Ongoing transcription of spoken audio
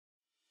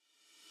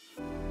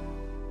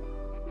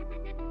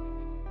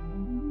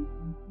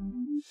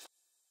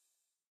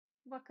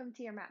Welcome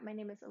to your mat. My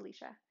name is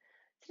Alysia.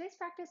 Today's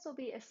practice will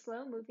be a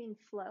slow moving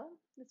flow.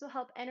 This will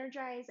help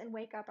energize and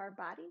wake up our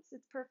bodies.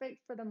 It's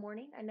perfect for the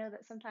morning. I know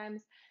that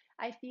sometimes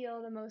I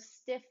feel the most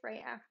stiff right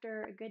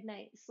after a good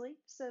night's sleep.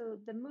 So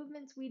the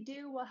movements we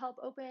do will help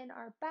open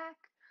our back,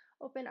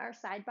 open our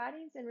side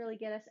bodies, and really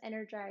get us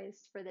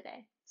energized for the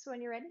day. So when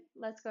you're ready,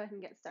 let's go ahead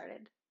and get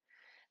started.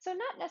 So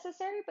not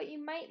necessary, but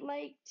you might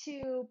like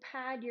to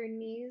pad your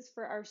knees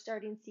for our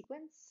starting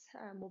sequence.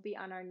 We'll be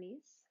on our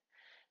knees.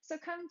 So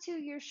come to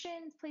your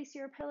shins, place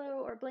your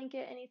pillow or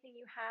blanket, anything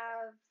you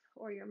have,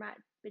 or your mat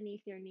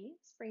beneath your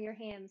knees. Bring your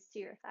hands to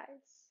your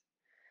thighs.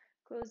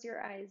 Close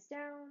your eyes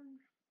down.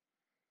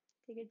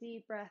 Take a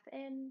deep breath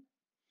in.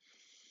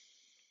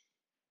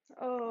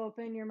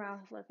 Open your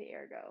mouth, let the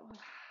air go.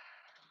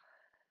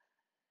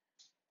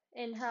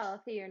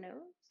 Inhale through your nose.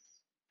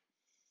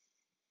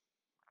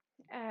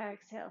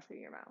 Exhale through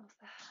your mouth.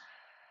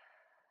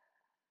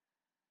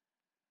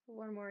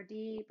 One more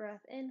deep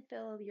breath in,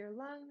 fill your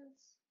lungs.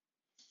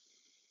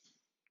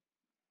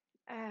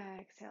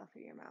 Exhale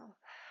through your mouth.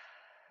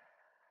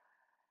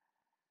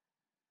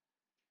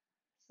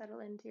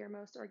 Settle into your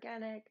most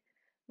organic,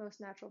 most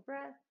natural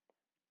breath.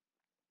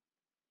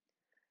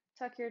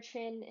 Tuck your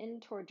chin in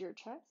toward your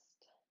chest.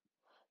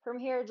 From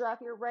here,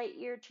 drop your right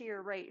ear to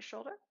your right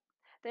shoulder.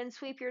 Then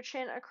sweep your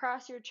chin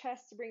across your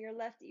chest to bring your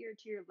left ear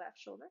to your left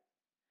shoulder.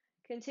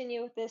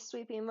 Continue with this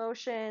sweeping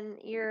motion,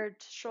 ear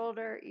to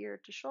shoulder,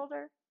 ear to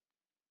shoulder.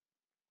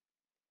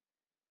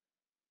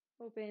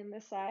 Open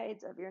the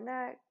sides of your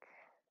neck.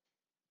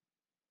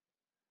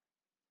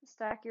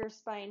 Stack your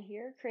spine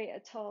here. Create a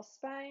tall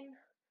spine.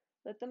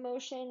 Let the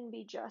motion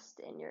be just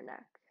in your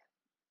neck.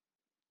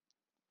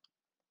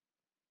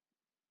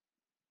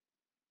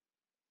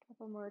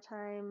 Couple more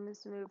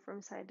times, move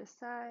from side to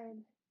side.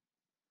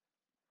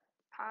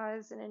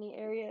 Pause in any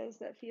areas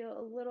that feel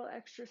a little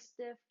extra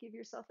stiff. Give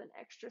yourself an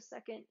extra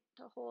second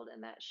to hold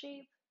in that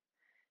shape.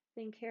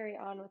 Then carry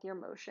on with your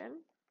motion.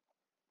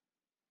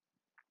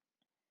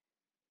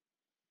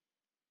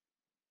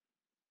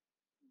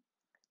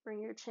 Bring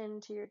your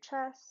chin to your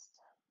chest.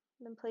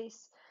 Then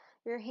place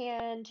your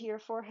hand to your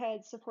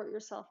forehead. Support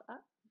yourself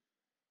up.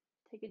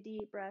 Take a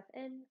deep breath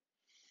in.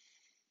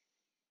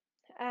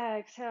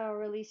 Exhale,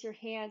 release your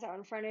hands out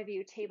in front of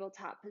you,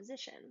 tabletop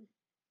position.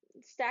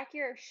 Stack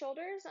your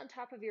shoulders on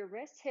top of your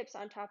wrists, hips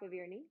on top of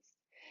your knees.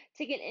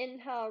 Take an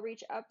inhale,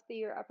 reach up through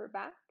your upper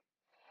back.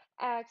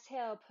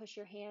 Exhale, push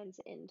your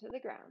hands into the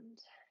ground.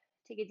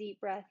 Take a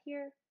deep breath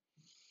here.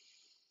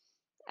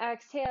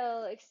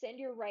 Exhale, extend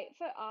your right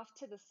foot off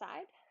to the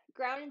side.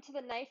 Ground into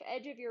the knife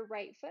edge of your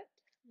right foot.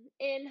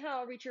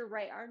 Inhale, reach your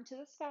right arm to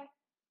the sky.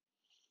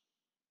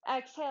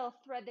 Exhale,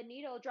 thread the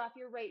needle, drop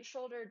your right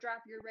shoulder,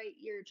 drop your right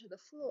ear to the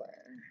floor.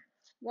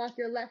 Walk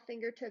your left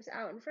fingertips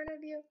out in front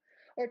of you,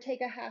 or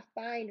take a half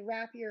bind,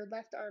 wrap your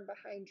left arm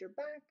behind your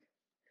back.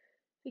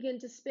 Begin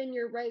to spin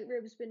your right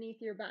ribs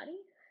beneath your body.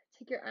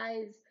 Take your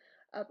eyes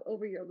up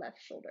over your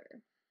left shoulder.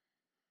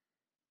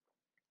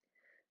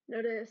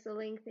 Notice the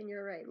length in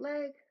your right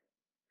leg.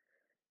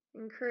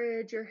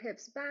 Encourage your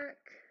hips back.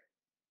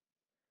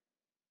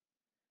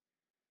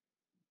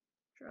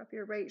 Drop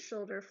your right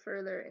shoulder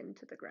further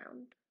into the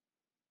ground.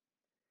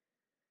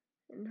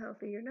 Inhale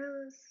through your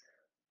nose.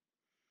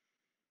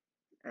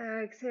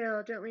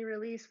 Exhale, gently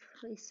release.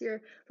 Place your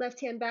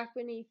left hand back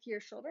beneath your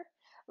shoulder.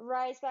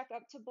 Rise back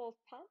up to both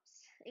palms.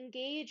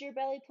 Engage your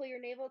belly, pull your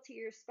navel to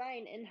your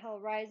spine. Inhale,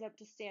 rise up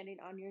to standing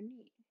on your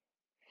knee.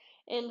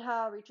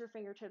 Inhale, reach your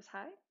fingertips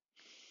high.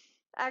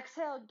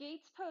 Exhale,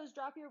 gates pose.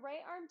 Drop your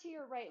right arm to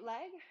your right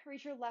leg.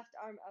 Reach your left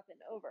arm up and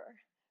over.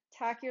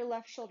 Tack your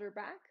left shoulder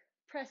back.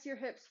 Press your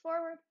hips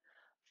forward.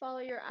 Follow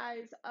your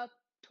eyes up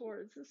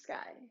towards the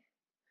sky.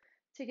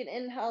 Take an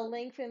inhale,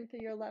 lengthen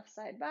through your left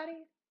side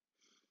body.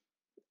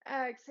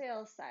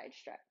 Exhale, side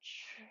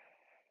stretch.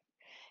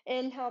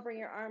 Inhale, bring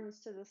your arms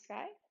to the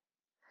sky.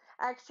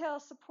 Exhale,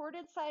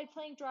 supported side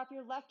plank. Drop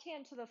your left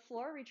hand to the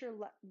floor. Reach your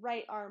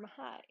right arm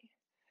high.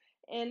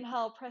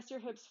 Inhale, press your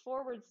hips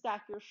forward.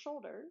 Stack your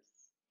shoulders.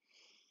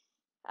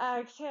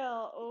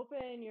 Exhale,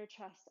 open your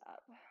chest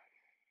up.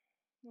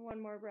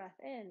 One more breath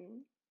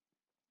in.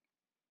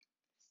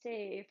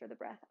 Stay for the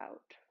breath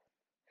out.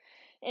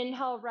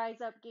 Inhale,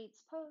 rise up,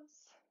 gates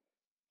pose.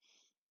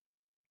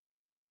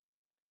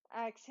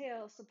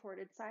 Exhale,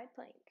 supported side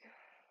plank.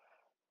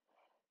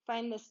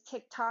 Find this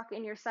tick-tock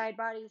in your side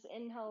bodies.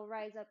 Inhale,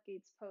 rise up,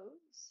 gates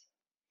pose.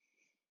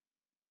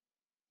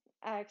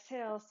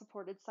 Exhale,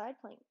 supported side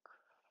plank.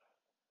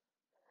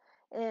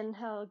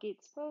 Inhale,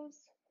 gates pose.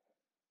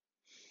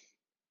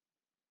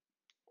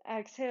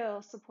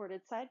 Exhale,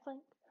 supported side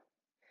plank.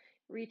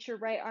 Reach your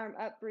right arm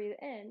up, breathe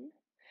in.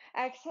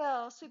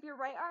 Exhale, sweep your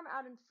right arm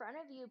out in front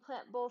of you.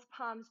 Plant both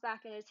palms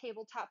back in a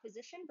tabletop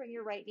position. Bring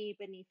your right knee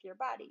beneath your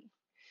body.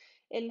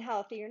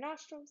 Inhale through your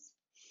nostrils.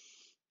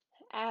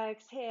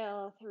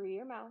 Exhale through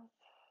your mouth.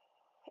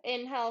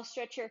 Inhale,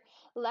 stretch your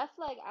left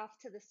leg off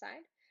to the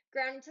side.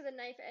 Ground into the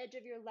knife edge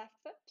of your left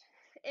foot.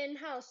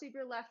 Inhale, sweep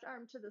your left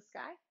arm to the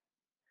sky.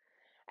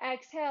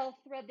 Exhale,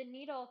 thread the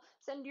needle.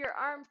 Send your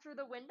arm through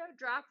the window.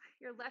 Drop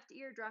your left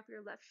ear, drop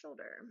your left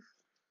shoulder.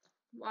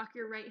 Walk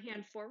your right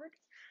hand forward,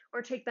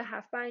 or take the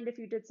half bind if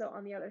you did so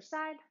on the other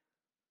side.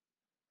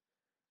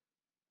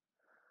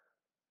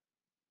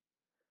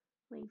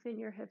 Lengthen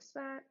your hips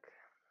back.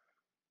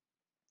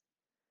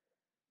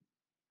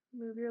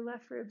 Move your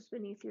left ribs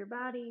beneath your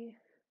body.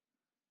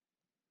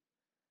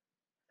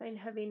 Find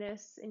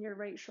heaviness in your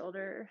right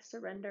shoulder.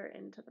 Surrender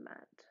into the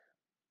mat.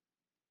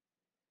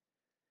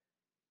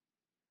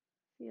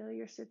 Feel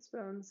your sits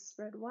bones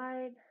spread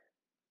wide.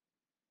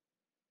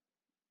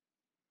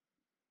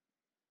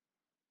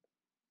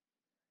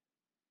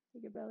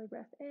 Take a belly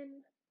breath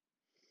in.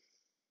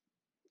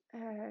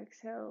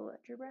 Exhale,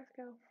 let your breath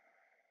go.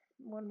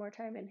 One more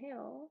time,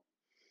 inhale.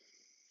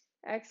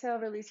 Exhale,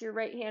 release your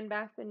right hand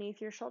back beneath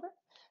your shoulder.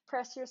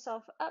 Press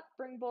yourself up,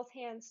 bring both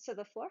hands to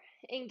the floor.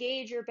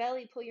 Engage your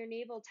belly, pull your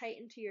navel tight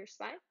into your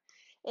spine.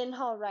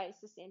 Inhale, rise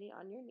to standing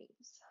on your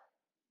knees.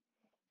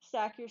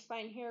 Stack your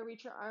spine here,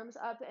 reach your arms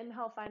up.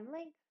 Inhale, find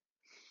length.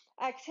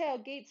 Exhale,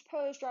 gates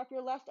pose, drop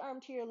your left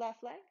arm to your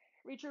left leg.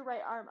 Reach your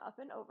right arm up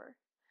and over.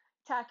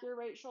 Tack your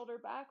right shoulder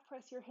back,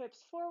 press your hips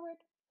forward.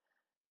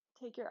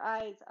 Take your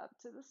eyes up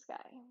to the sky.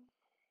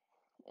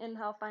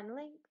 Inhale, find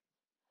length.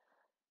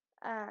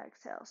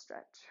 Exhale,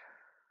 stretch.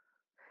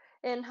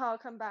 Inhale,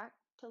 come back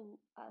to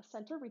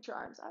center, reach your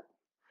arms up.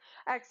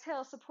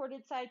 Exhale,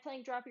 supported side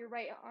plank, drop your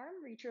right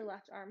arm, reach your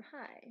left arm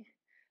high.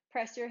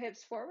 Press your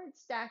hips forward,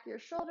 stack your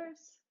shoulders.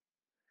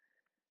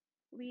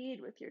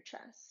 Lead with your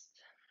chest.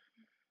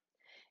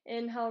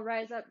 Inhale,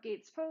 rise up,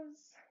 gates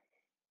pose.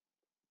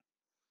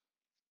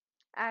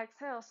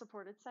 Exhale,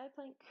 supported side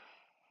plank.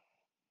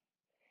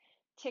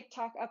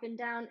 Tick-tock up and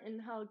down,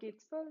 inhale,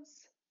 gates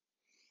pose.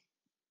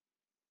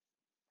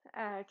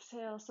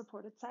 Exhale,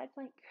 supported side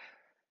plank.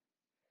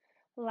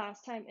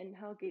 Last time,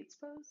 inhale, gates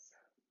pose.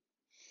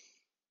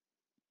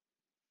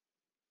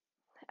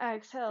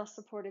 Exhale,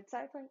 supported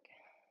side plank.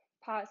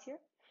 Pause here.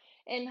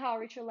 Inhale,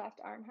 reach your left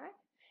arm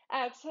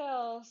high.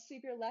 Exhale,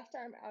 sweep your left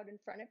arm out in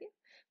front of you.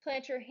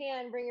 Plant your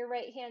hand, bring your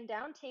right hand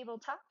down,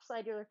 tabletop.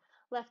 Slide your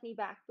left knee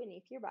back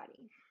beneath your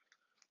body.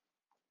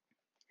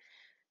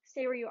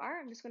 Stay where you are.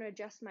 I'm just going to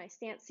adjust my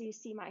stance so you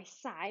see my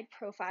side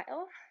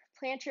profile.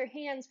 Plant your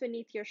hands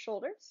beneath your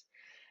shoulders.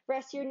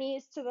 Rest your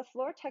knees to the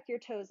floor, tuck your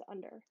toes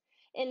under.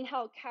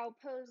 Inhale, cow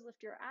pose,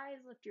 lift your eyes,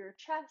 lift your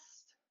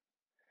chest.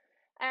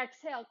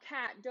 Exhale,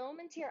 cat, dome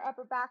into your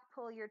upper back,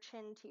 pull your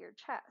chin to your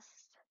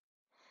chest.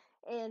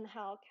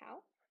 Inhale,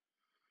 cow.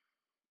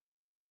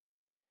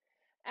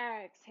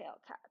 Exhale,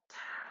 cat.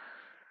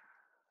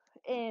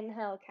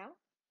 Inhale, cow.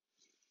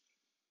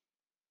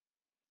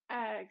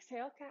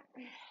 Exhale, cat.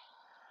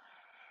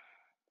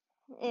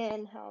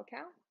 Inhale,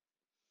 cow.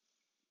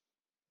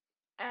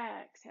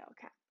 Exhale,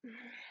 cat.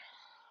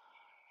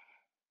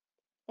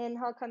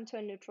 Inhale, come to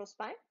a neutral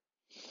spine.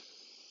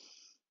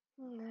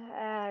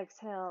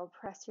 Exhale,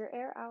 press your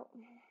air out.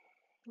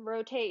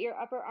 Rotate your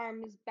upper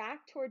arms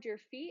back toward your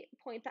feet.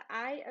 Point the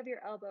eye of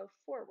your elbow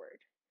forward.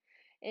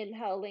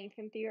 Inhale,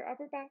 lengthen through your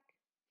upper back.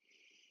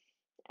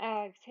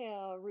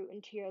 Exhale, root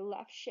into your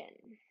left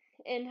shin.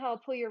 Inhale,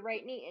 pull your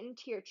right knee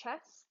into your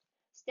chest.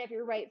 Step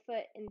your right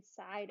foot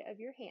inside of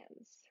your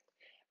hands.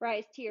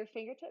 Rise to your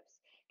fingertips.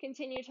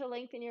 Continue to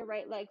lengthen your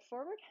right leg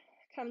forward.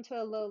 Come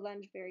to a low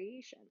lunge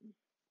variation.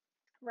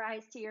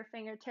 Rise to your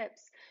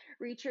fingertips.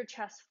 Reach your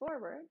chest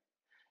forward.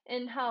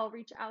 Inhale,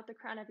 reach out the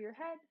crown of your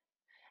head.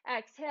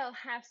 Exhale,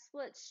 half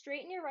split.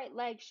 Straighten your right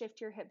leg,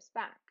 shift your hips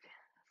back.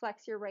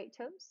 Flex your right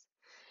toes.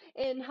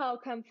 Inhale,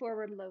 come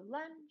forward, low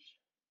lunge.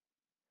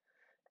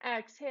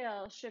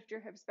 Exhale, shift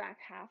your hips back,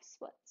 half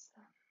splits.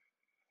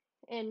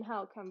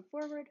 Inhale, come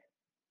forward.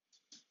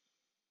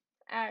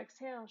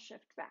 Exhale,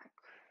 shift back.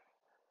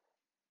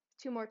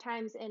 2 more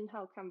times.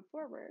 Inhale, come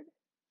forward.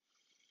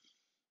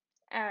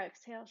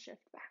 Exhale,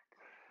 shift back.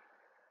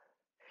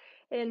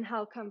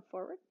 Inhale, come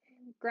forward.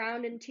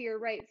 Ground into your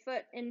right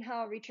foot.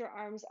 Inhale, reach your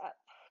arms up.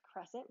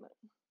 Crescent moon.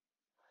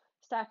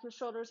 Stack your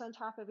shoulders on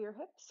top of your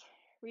hips.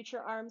 Reach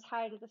your arms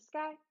high to the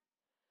sky.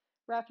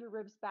 Wrap your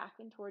ribs back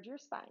and towards your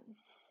spine.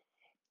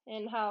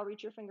 Inhale,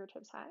 reach your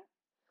fingertips high.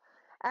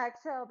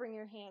 Exhale, bring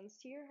your hands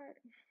to your heart.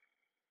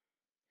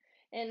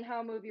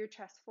 Inhale, move your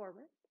chest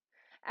forward.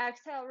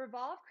 Exhale,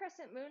 revolve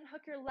crescent moon.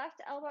 Hook your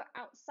left elbow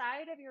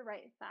outside of your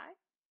right thigh.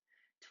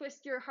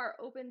 Twist your heart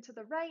open to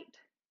the right.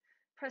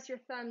 Press your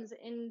thumbs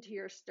into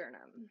your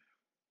sternum.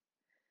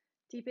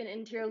 Deepen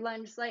into your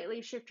lunge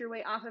slightly. Shift your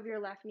weight off of your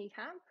left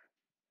kneecap.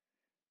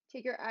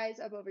 Take your eyes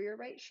up over your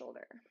right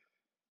shoulder.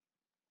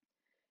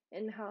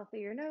 Inhale through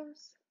your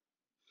nose.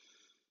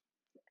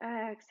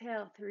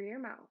 Exhale through your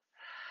mouth.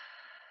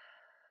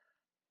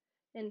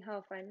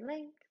 Inhale, find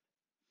length.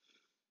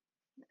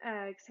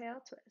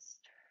 Exhale, twist.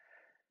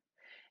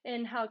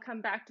 Inhale,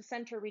 come back to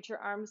center. Reach your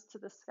arms to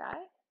the sky.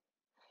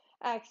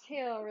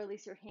 Exhale,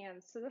 release your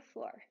hands to the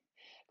floor.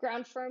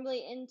 Ground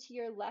firmly into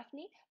your left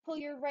knee. Pull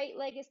your right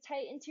leg as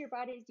tight into your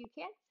body as you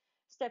can.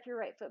 Step your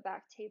right foot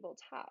back,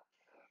 tabletop.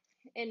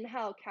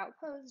 Inhale, cow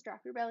pose.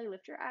 Drop your belly,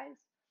 lift your eyes.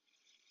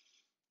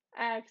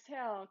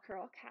 Exhale,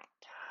 curl cat.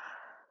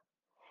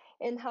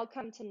 Inhale,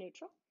 come to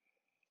neutral.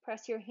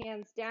 Press your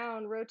hands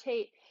down.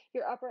 Rotate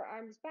your upper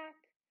arms back.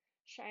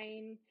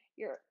 Shine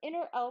your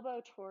inner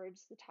elbow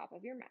towards the top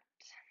of your mat.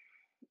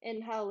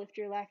 Inhale, lift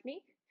your left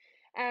knee.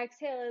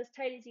 Exhale as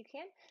tight as you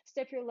can.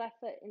 Step your left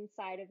foot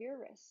inside of your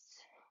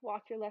wrist.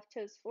 Walk your left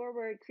toes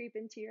forward, creep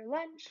into your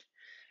lunge.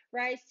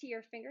 Rise to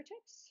your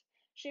fingertips.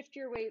 Shift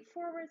your weight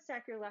forward,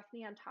 stack your left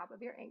knee on top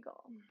of your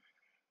ankle.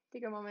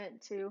 Take a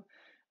moment to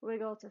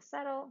wiggle to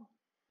settle.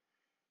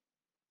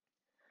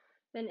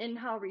 Then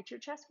inhale, reach your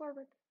chest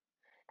forward.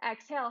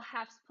 Exhale,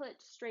 half split,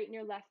 straighten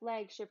your left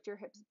leg, shift your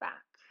hips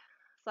back.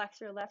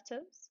 Flex your left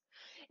toes.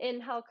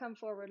 Inhale, come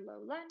forward, low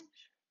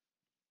lunge.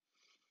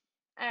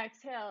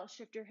 Exhale,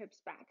 shift your hips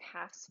back,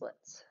 half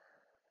splits.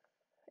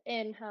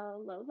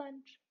 Inhale, low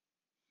lunge.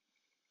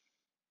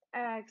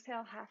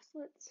 Exhale, half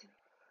splits.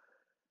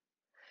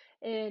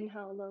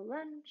 Inhale, low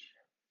lunge.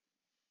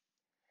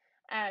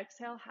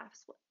 Exhale, half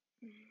split.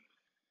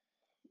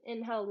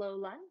 Inhale, low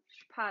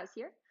lunge. Pause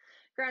here.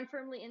 Ground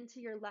firmly into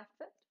your left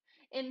foot.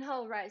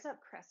 Inhale, rise up,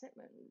 crescent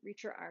moon.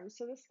 Reach your arms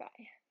to the sky.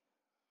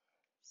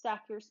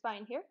 Stack your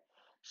spine here.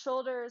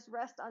 Shoulders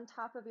rest on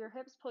top of your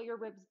hips. Pull your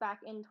ribs back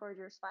in towards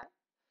your spine.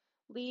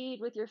 Lead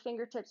with your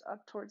fingertips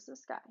up towards the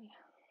sky.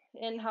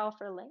 Inhale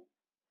for length.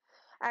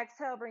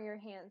 Exhale, bring your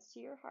hands to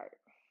your heart.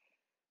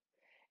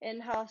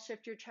 Inhale,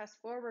 shift your chest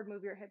forward,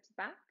 move your hips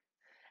back.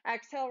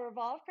 Exhale,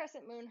 revolve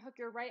crescent moon, hook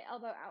your right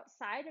elbow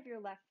outside of your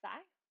left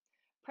thigh.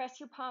 Press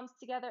your palms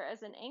together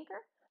as an anchor,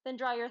 then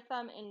draw your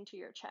thumb into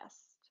your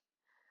chest.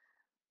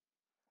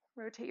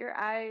 Rotate your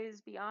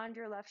eyes beyond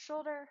your left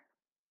shoulder.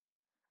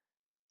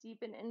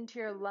 Deepen into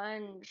your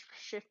lunge,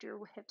 shift your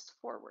hips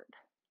forward.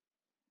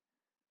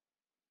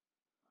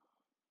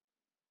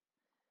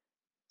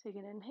 Take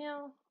an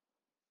inhale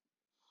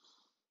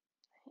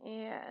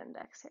and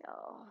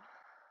exhale.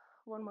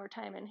 One more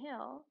time,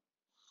 inhale.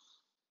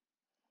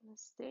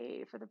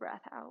 Stay for the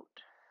breath out.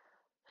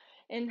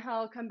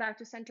 Inhale, come back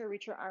to center,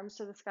 reach your arms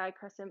to the sky,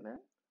 crescent moon.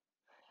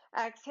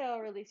 Exhale,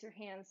 release your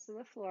hands to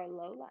the floor,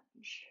 low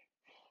lunge.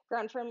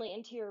 Ground firmly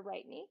into your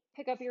right knee.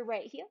 Pick up your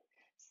right heel,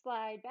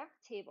 slide back,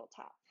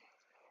 tabletop.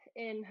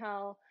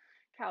 Inhale,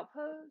 cow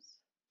pose.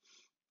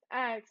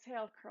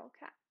 Exhale, curl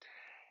cat.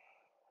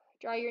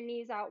 Draw your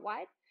knees out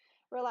wide.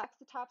 Relax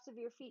the tops of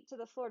your feet to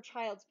the floor,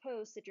 child's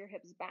pose. Sit your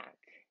hips back.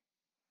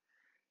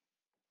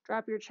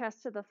 Drop your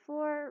chest to the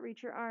floor.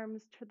 Reach your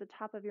arms to the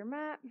top of your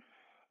mat.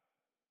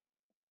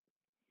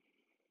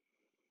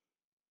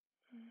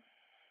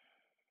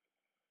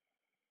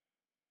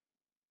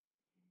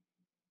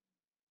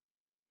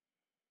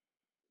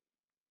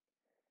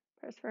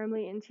 Press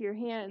firmly into your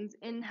hands.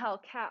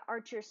 Inhale, cat,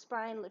 arch your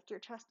spine, lift your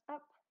chest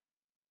up.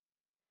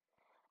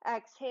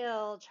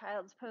 Exhale,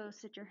 child's pose,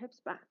 sit your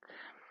hips back.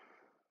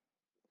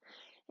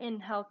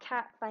 Inhale,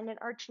 cat, find an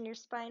arch in your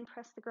spine,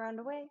 press the ground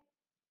away.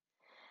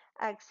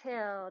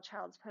 Exhale,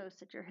 child's pose,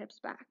 sit your hips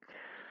back.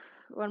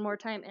 One more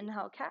time,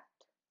 inhale, cat.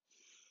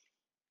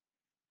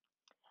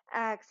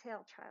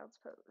 Exhale, child's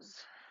pose.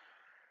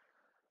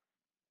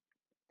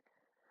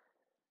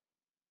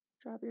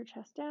 Drop your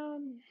chest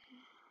down.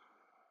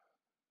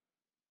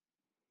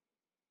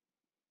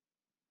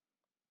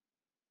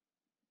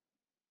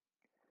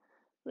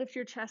 Lift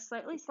your chest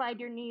slightly, slide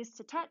your knees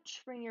to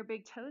touch, bring your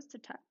big toes to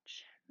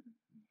touch.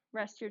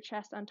 Rest your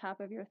chest on top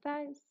of your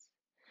thighs.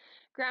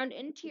 Ground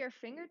into your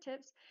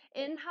fingertips.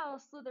 Inhale,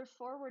 slither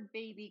forward,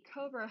 baby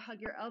cobra.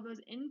 Hug your elbows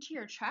into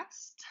your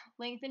chest.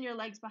 Lengthen your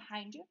legs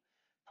behind you.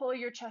 Pull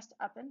your chest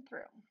up and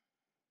through.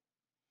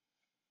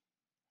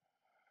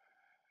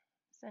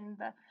 Send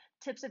the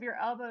tips of your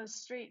elbows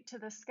straight to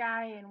the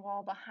sky and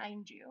wall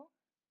behind you.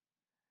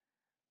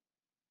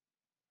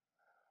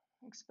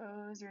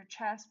 Expose your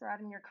chest,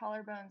 broaden your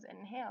collarbones.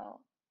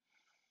 Inhale.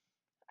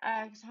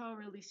 Exhale,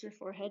 release your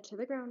forehead to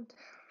the ground.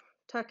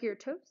 Tuck your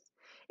toes.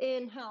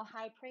 Inhale,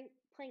 high plank,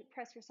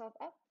 press yourself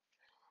up.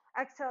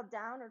 Exhale,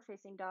 downward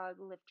facing dog,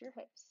 lift your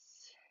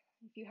hips.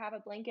 If you have a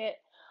blanket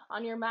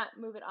on your mat,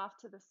 move it off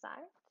to the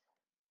side.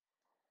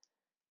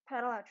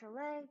 Pedal out your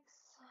legs.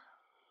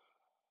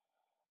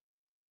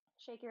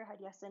 Shake your head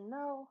yes and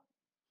no.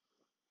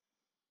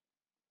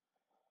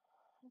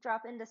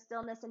 Drop into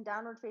stillness and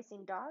downward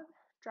facing dog.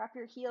 Drop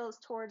your heels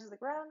towards the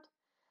ground.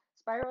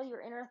 Spiral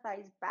your inner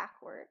thighs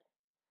backward.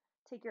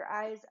 Take your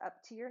eyes up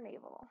to your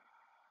navel.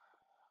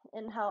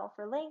 Inhale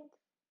for length.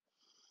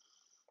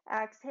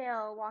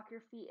 Exhale, walk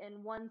your feet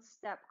in one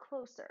step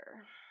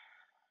closer.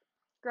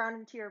 Ground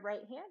into your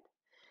right hand.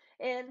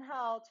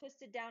 Inhale,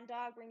 twisted down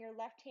dog. Bring your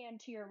left hand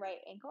to your right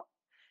ankle.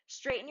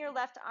 Straighten your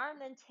left arm,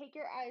 then take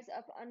your eyes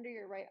up under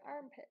your right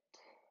armpit.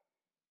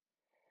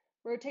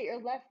 Rotate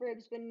your left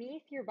ribs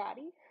beneath your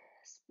body.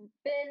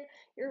 Spin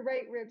your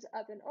right ribs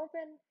up and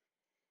open.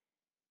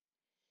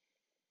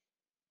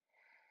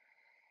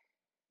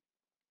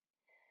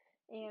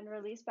 And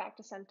release back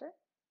to center.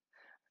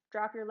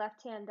 Drop your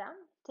left hand down.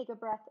 Take a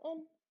breath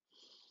in.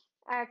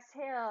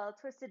 Exhale,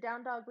 twisted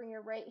down dog. Bring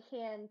your right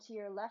hand to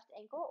your left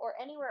ankle or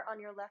anywhere on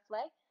your left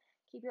leg.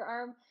 Keep your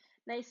arm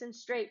nice and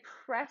straight.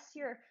 Press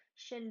your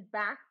shin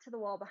back to the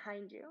wall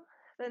behind you.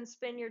 Then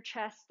spin your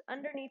chest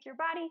underneath your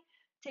body.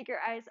 Take your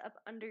eyes up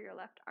under your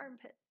left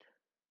armpit.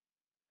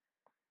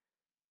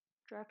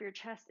 Drop your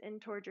chest in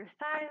towards your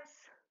thighs.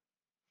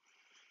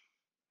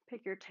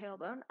 Pick your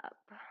tailbone up.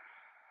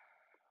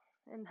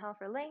 Inhale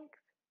for length.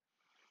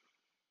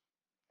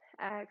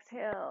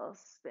 Exhale,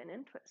 spin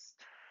and twist.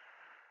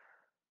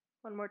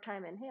 One more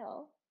time,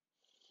 inhale.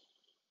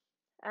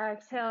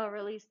 Exhale,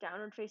 release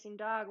downward facing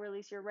dog.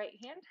 Release your right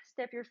hand.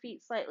 Step your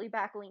feet slightly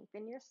back,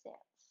 lengthen your stance.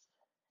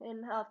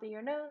 Inhale through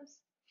your nose.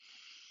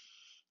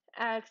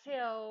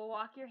 Exhale,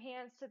 walk your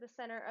hands to the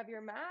center of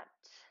your mat.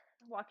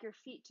 Walk your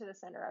feet to the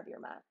center of your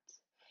mat.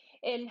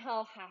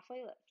 Inhale,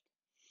 halfway lift.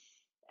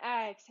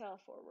 Exhale,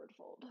 forward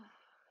fold.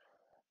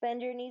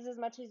 Bend your knees as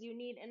much as you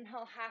need.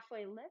 Inhale,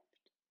 halfway lift.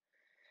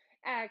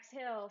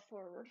 Exhale,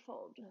 forward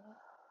fold.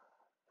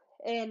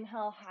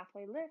 Inhale,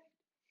 halfway lift.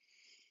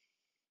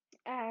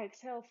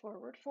 Exhale,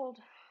 forward fold.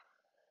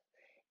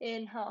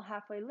 Inhale,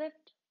 halfway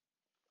lift.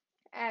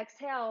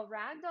 Exhale,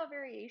 ragdoll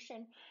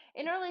variation.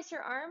 Interlace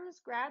your arms,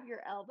 grab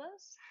your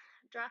elbows.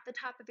 Drop the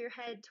top of your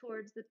head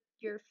towards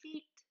your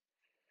feet.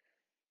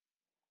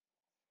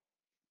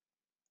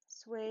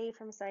 Sway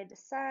from side to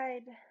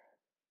side.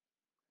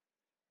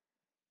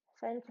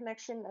 Find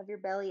connection of your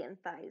belly and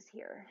thighs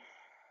here.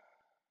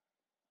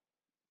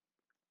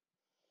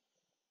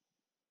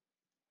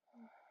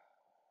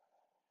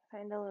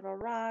 Find a little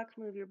rock,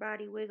 move your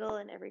body, wiggle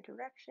in every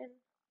direction.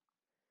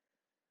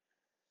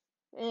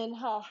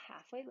 Inhale,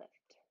 halfway lift.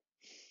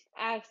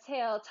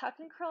 Exhale, tuck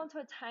and curl into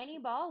a tiny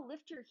ball.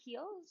 Lift your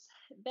heels,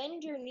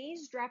 bend your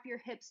knees, drop your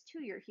hips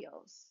to your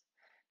heels.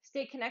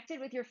 Stay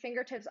connected with your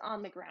fingertips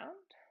on the ground.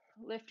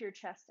 Lift your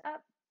chest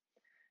up.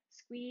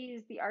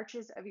 Squeeze the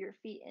arches of your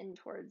feet in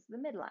towards the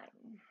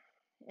midline.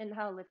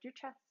 Inhale, lift your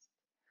chest.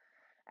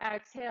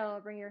 Exhale,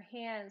 bring your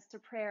hands to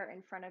prayer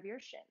in front of your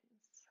shins.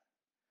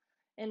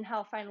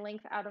 Inhale, find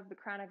length out of the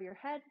crown of your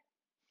head.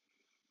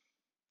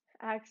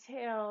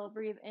 Exhale,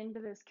 breathe into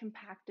this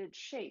compacted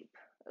shape.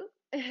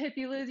 If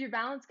you lose your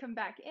balance, come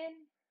back in.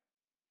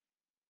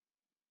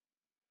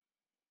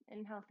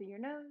 Inhale through your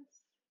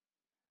nose.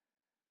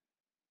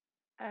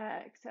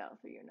 Exhale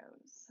through your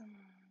nose.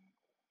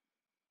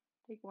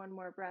 Take one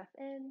more breath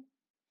in.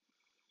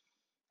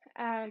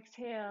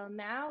 Exhale.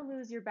 Now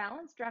lose your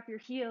balance. Drop your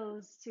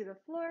heels to the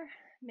floor.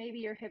 Maybe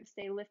your hips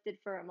stay lifted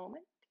for a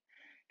moment.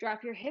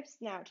 Drop your hips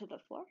now to the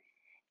floor.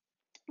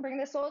 Bring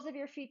the soles of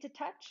your feet to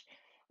touch.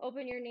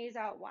 Open your knees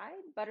out wide,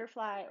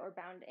 butterfly or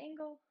bound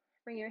angle.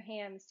 Bring your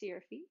hands to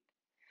your feet.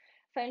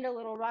 Find a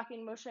little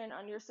rocking motion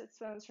on your sits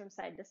bones from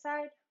side to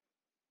side.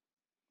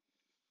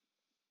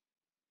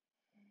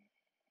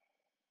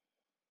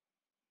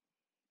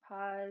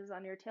 Pause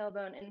on your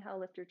tailbone. Inhale,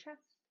 lift your chest.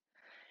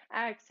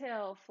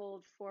 Exhale,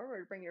 fold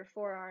forward. Bring your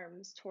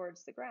forearms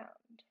towards the ground.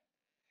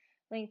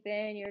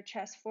 Lengthen your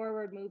chest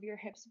forward. Move your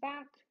hips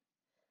back.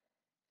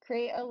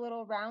 Create a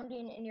little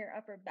rounding in your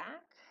upper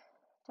back.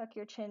 Tuck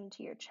your chin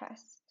to your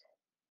chest.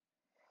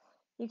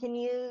 You can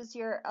use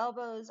your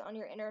elbows on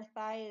your inner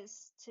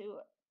thighs to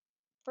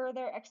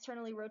further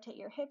externally rotate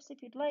your hips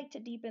if you'd like to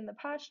deepen the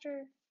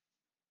posture.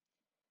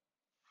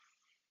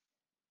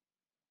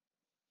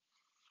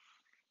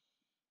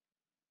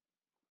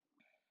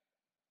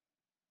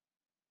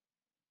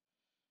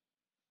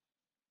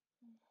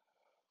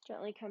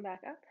 Gently come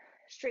back up.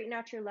 Straighten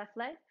out your left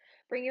leg.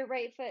 Bring your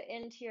right foot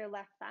into your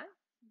left thigh.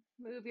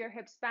 Move your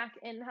hips back.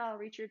 Inhale,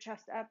 reach your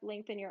chest up.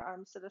 Lengthen your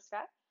arms to the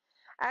sky.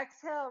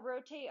 Exhale,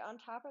 rotate on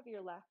top of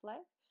your left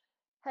leg.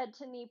 Head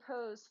to knee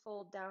pose,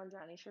 fold down,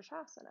 Jani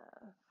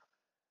Shirshasana.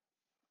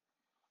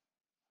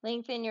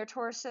 Lengthen your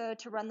torso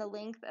to run the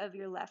length of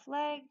your left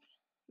leg.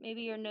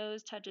 Maybe your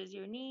nose touches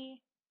your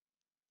knee.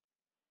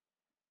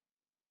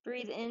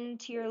 Breathe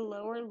into your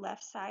lower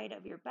left side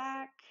of your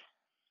back.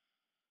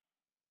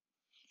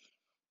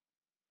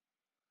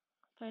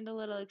 Find a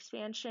little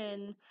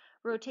expansion.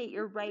 Rotate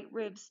your right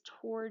ribs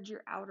towards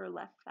your outer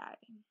left thigh.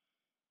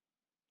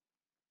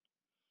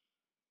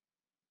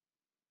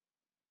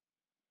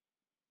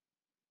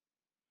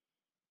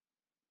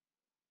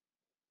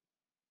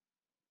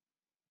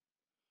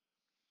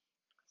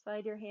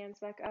 Slide your hands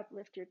back up,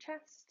 lift your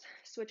chest.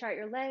 Switch out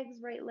your legs,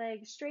 right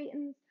leg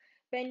straightens.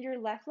 Bend your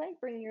left leg,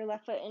 bring your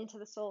left foot into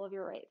the sole of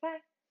your right thigh.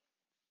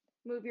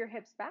 Move your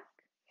hips back.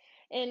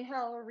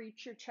 Inhale,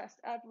 reach your chest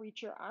up,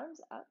 reach your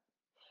arms up.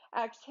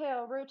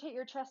 Exhale, rotate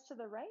your chest to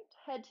the right.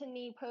 Head to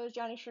knee pose,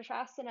 Jani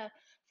Shirshasana.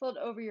 Fold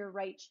over your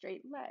right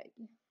straight leg.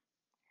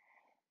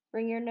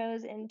 Bring your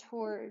nose in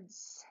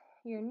towards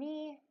your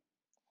knee.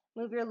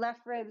 Move your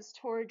left ribs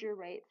towards your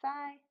right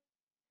thigh.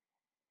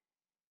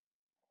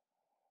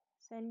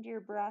 Send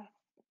your breath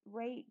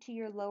right to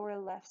your lower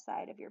left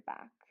side of your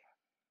back.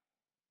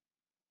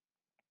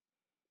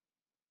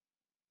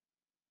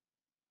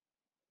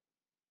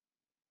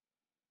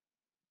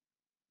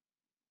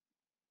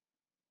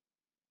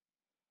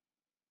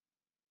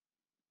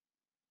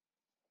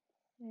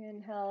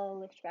 Inhale,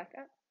 lift back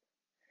up.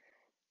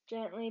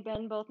 Gently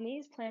bend both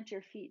knees, plant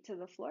your feet to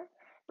the floor.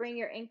 Bring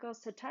your ankles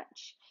to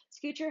touch.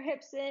 Scoot your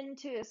hips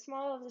into as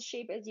small of a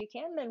shape as you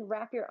can, then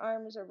wrap your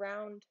arms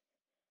around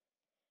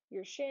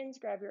your shins,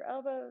 grab your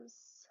elbows.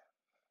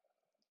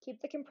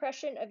 Keep the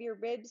compression of your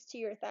ribs to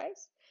your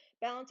thighs.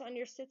 Balance on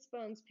your sits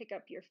bones, pick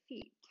up your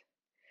feet.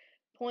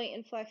 Point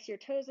and flex your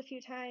toes a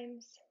few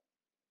times.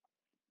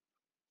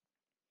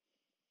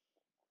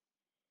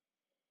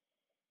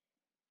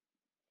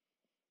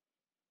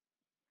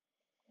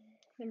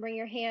 Then bring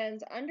your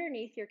hands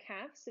underneath your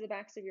calves to the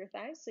backs of your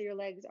thighs so your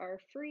legs are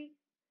free.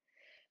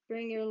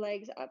 Bring your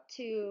legs up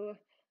to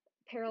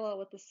parallel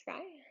with the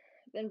sky.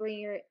 Then bring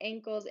your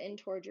ankles in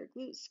towards your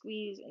glutes,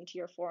 squeeze into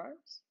your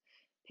forearms.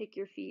 Pick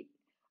your feet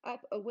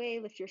up, away,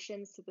 lift your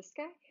shins to the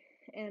sky,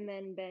 and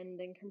then bend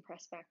and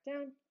compress back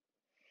down.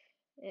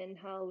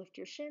 Inhale, lift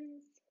your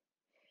shins.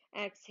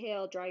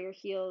 Exhale, draw your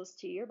heels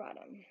to your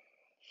bottom.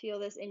 Feel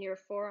this in your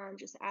forearms.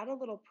 Just add a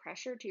little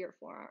pressure to your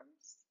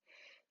forearms.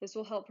 This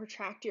will help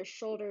protract your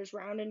shoulders,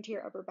 round into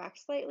your upper back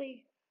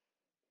slightly.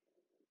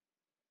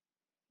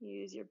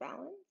 Use your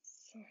balance.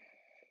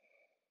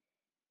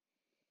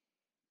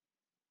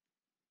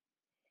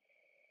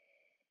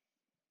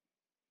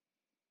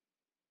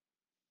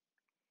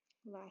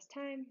 Last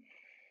time.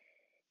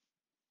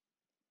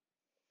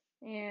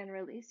 And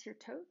release your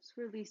toes,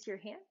 release your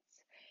hands.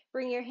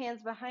 Bring your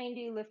hands behind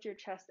you, lift your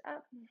chest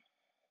up.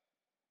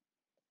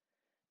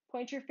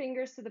 Point your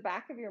fingers to the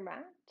back of your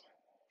mat.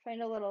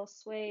 Find a little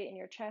sway in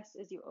your chest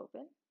as you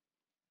open.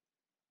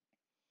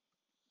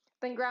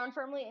 Then ground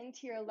firmly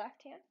into your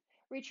left hand.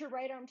 Reach your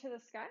right arm to the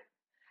sky.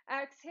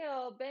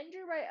 Exhale, bend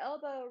your right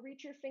elbow,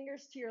 reach your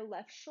fingers to your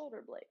left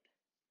shoulder blade.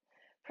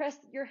 Press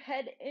your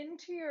head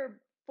into your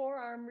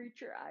forearm,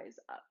 reach your eyes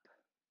up.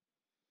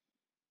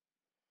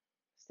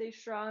 Stay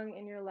strong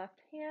in your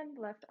left hand,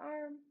 left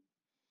arm.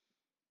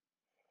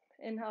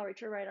 Inhale,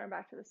 reach your right arm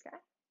back to the sky.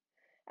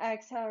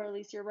 Exhale,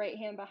 release your right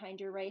hand behind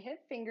your right hip.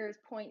 Fingers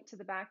point to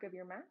the back of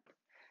your mat.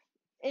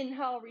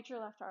 Inhale, reach your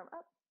left arm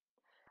up.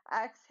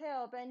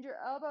 Exhale, bend your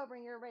elbow,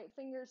 bring your right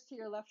fingers to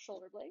your left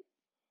shoulder blade.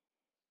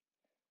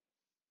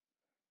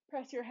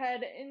 Press your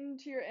head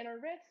into your inner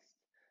wrist.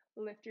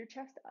 Lift your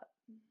chest up.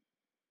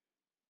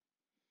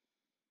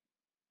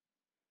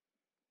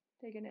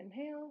 Take an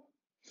inhale.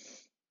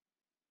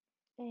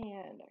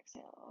 And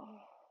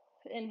exhale.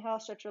 Inhale,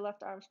 stretch your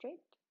left arm straight.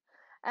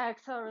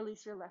 Exhale,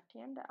 release your left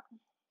hand down.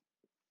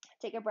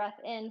 Take a breath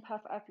in,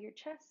 puff up your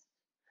chest.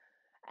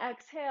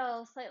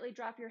 Exhale, slightly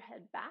drop your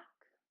head back.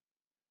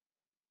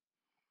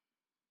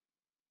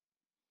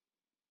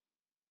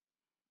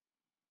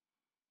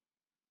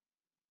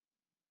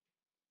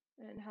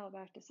 Inhale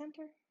back to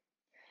center.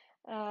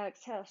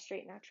 Exhale,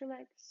 straighten out your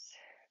legs.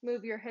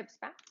 Move your hips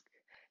back.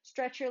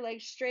 Stretch your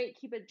legs straight.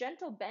 Keep a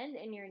gentle bend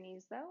in your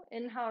knees though.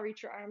 Inhale,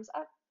 reach your arms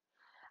up.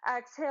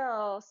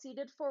 Exhale,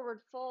 seated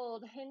forward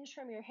fold. Hinge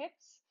from your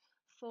hips.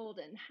 Fold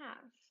in half.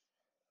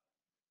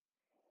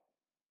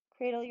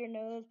 Cradle your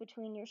nose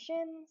between your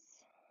shins.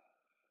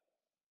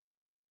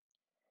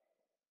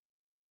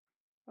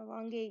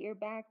 Elongate your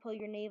back. Pull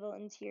your navel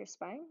into your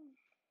spine.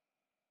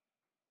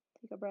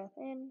 Take a breath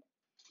in.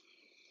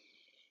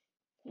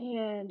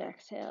 And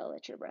exhale,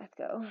 let your breath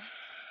go.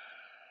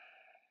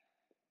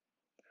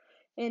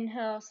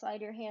 Inhale,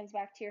 slide your hands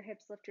back to your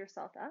hips, lift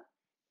yourself up.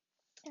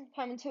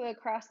 Come into a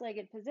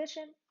cross-legged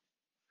position.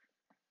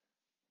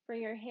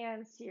 Bring your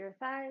hands to your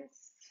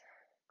thighs.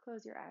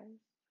 Close your eyes.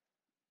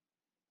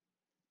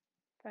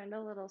 Find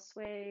a little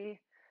sway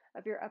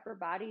of your upper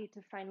body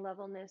to find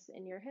levelness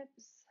in your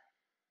hips.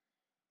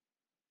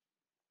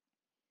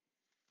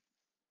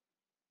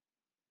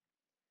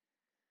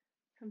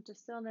 Come to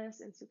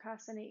stillness in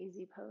Sukhasana,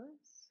 easy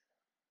pose.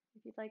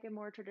 If you'd like a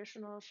more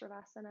traditional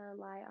Shavasana,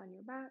 lie on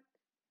your back.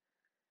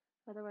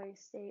 Otherwise,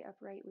 stay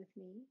upright with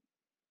me.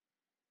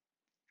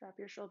 Drop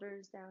your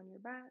shoulders down your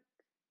back.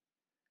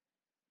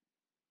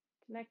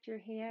 Connect your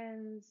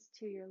hands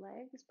to your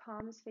legs,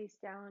 palms face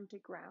down to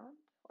ground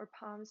or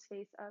palms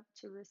face up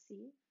to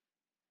receive.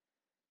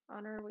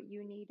 Honor what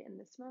you need in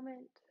this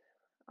moment.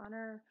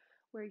 Honor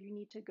where you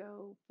need to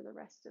go for the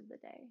rest of the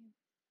day.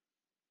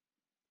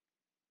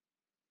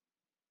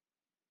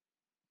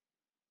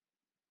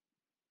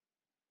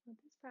 Let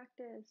this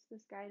practice,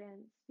 this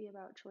guidance be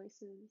about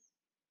choices.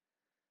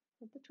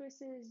 Let the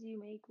choices you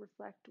make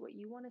reflect what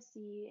you want to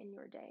see in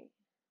your day.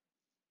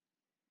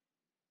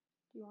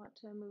 Do you want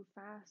to move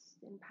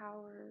fast in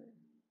power?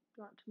 Do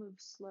you want to move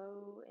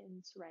slow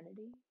in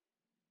serenity?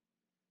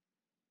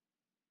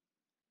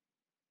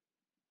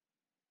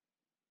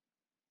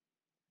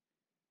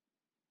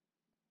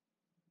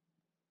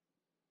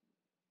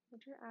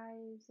 Let your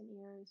eyes and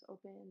ears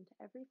open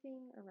to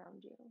everything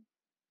around you.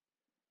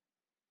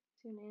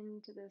 Tune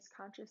into this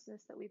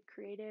consciousness that we've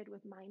created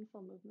with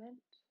mindful movement.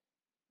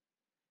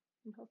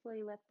 And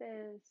hopefully let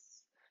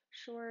this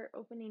short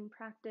opening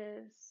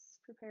practice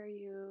prepare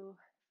you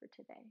for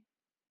today.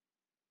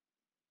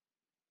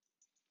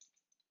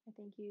 I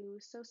thank you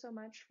so, so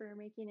much for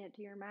making it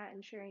to your mat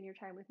and sharing your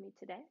time with me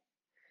today.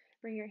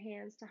 Bring your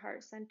hands to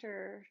heart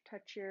center,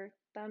 touch your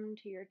thumb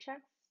to your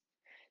chest.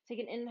 Take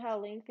an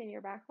inhale, lengthen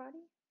your back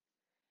body.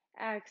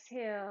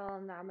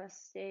 Exhale,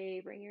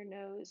 namaste. Bring your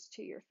nose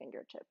to your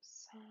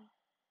fingertips.